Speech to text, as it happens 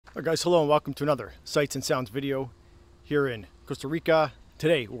Alright guys, hello and welcome to another Sights and Sounds video here in Costa Rica.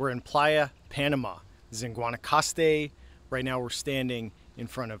 Today we're in Playa Panama. This is in Guanacaste. Right now we're standing in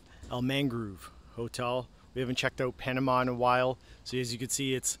front of El Mangroove Hotel. We haven't checked out Panama in a while, so as you can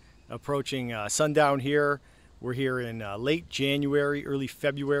see it's approaching sundown here. We're here in late January, early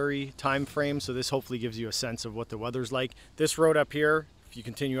February time frame, so this hopefully gives you a sense of what the weather's like. This road up here, if you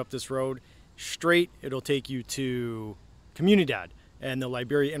continue up this road straight, it'll take you to Comunidad. And the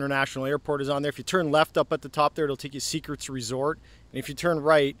Liberia International Airport is on there. If you turn left up at the top there, it'll take you Secrets Resort. And if you turn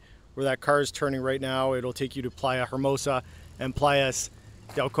right, where that car is turning right now, it'll take you to Playa Hermosa and Playas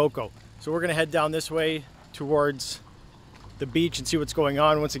del Coco. So we're gonna head down this way towards the beach and see what's going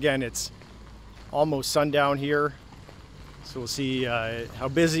on. Once again, it's almost sundown here. So we'll see how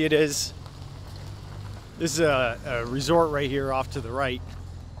busy it is. This is a resort right here off to the right,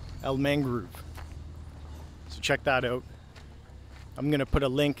 El Mangroove. So check that out. I'm going to put a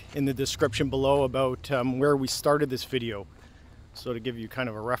link in the description below about where we started this video. So to give you kind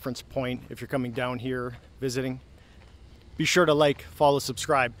of a reference point if you're coming down here visiting. Be sure to like, follow,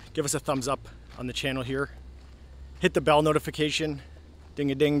 subscribe. Give us a thumbs up on the channel here. Hit the bell notification,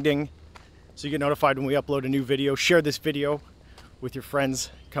 ding-a-ding-ding, so you get notified when we upload a new video. Share this video with your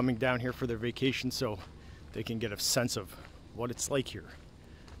friends coming down here for their vacation so they can get a sense of what it's like here.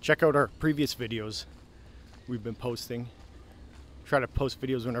 Check out our previous videos we've been posting. Try to post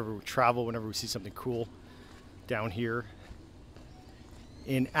videos whenever we travel, whenever we see something cool down here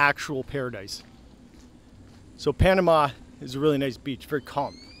in actual paradise. So Panama is a really nice beach, very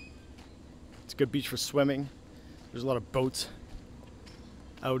calm. It's a good beach for swimming. There's a lot of boats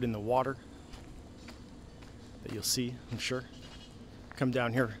out in the water that you'll see, I'm sure. Come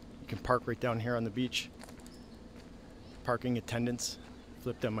down here, you can park right down here on the beach. Parking attendants,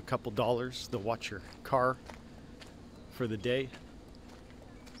 flip them a couple dollars. They'll watch your car for the day.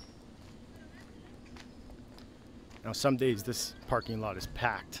 Now some days this parking lot is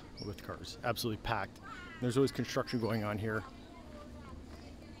packed with cars, absolutely packed. There's always construction going on here.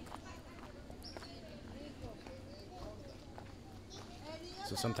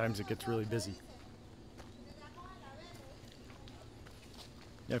 So sometimes it gets really busy.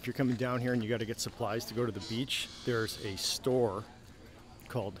 Now if you're coming down here and you got to get supplies to go to the beach, there's a store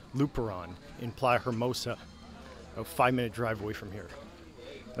called Luperon in Playa Hermosa, a 5-minute drive away from here.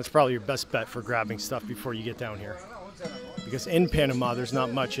 That's probably your best bet for grabbing stuff before you get down here. Because in Panama, there's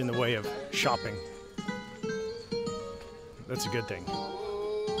not much in the way of shopping. That's a good thing.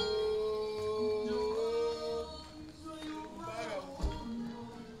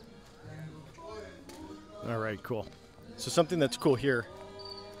 All right, cool. So something that's cool here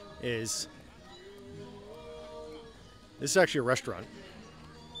is this is actually a restaurant.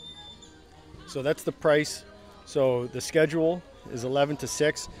 So that's the price. So the schedule is 11 to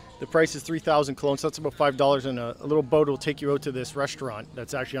 6. The price is 3,000 colones, so that's about $5, and a little boat will take you out to this restaurant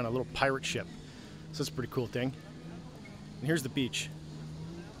that's actually on a little pirate ship. So that's a pretty cool thing. And here's the beach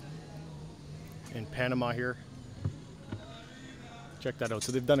in Panama here. Check that out.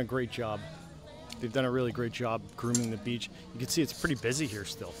 So they've done a great job. They've done a really great job grooming the beach. You can see it's pretty busy here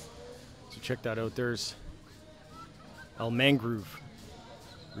still. So check that out. There's El Mangroove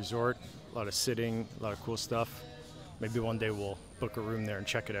Resort. A lot of sitting, a lot of cool stuff. Maybe one day we'll book a room there and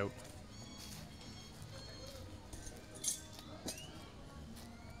check it out.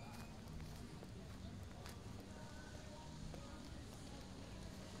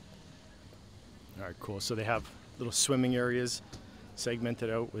 All right, cool. So they have little swimming areas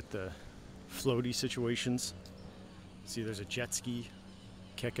segmented out with the floaty situations. See, there's a jet ski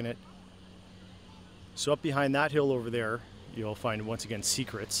kicking it. So up behind that hill over there, you'll find, once again,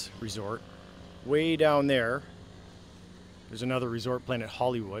 Secrets Resort. Way down there, there's another resort, Planet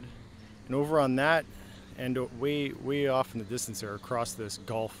Hollywood. And over on that, and way off in the distance there, across this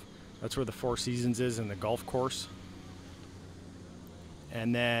gulf, that's where the Four Seasons is and the golf course.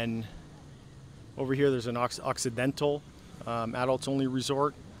 And then over here, there's an Occidental adults-only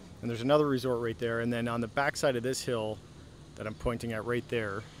resort. And there's another resort right there. And then on the backside of this hill that I'm pointing at right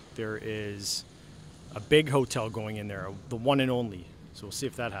there, there is a big hotel going in there, the one and only. So we'll see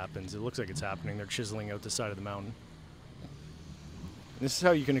if that happens. It looks like it's happening. They're chiseling out the side of the mountain. And this is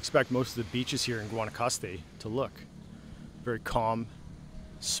how you can expect most of the beaches here in Guanacaste to look. Very calm,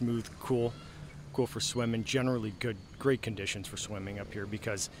 smooth, cool for swimming. Generally good, great conditions for swimming up here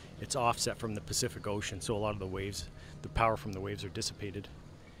because it's offset from the Pacific Ocean. So a lot of the waves, the power from the waves are dissipated.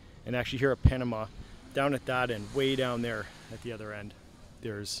 And actually here at Panama, down at that end, way down there at the other end,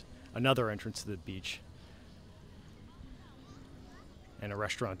 there's another entrance to the beach and a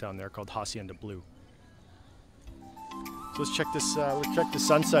restaurant down there called Hacienda Blue. So let's check the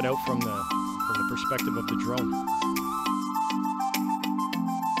sunset out from the perspective of the drone.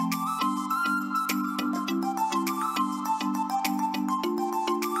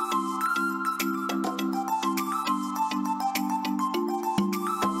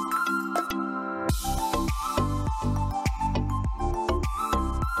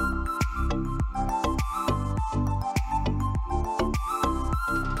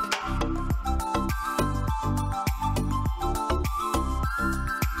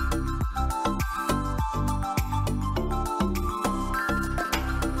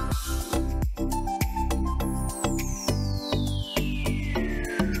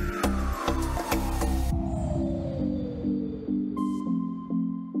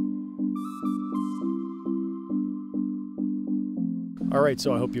 Alright,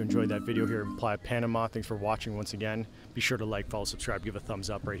 so I hope you enjoyed that video here in Playa Panama. Thanks for watching once again. Be sure to like, follow, subscribe, give a thumbs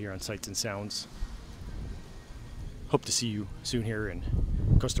up right here on Sights and Sounds. Hope to see you soon here in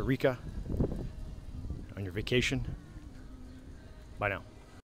Costa Rica on your vacation. Bye now.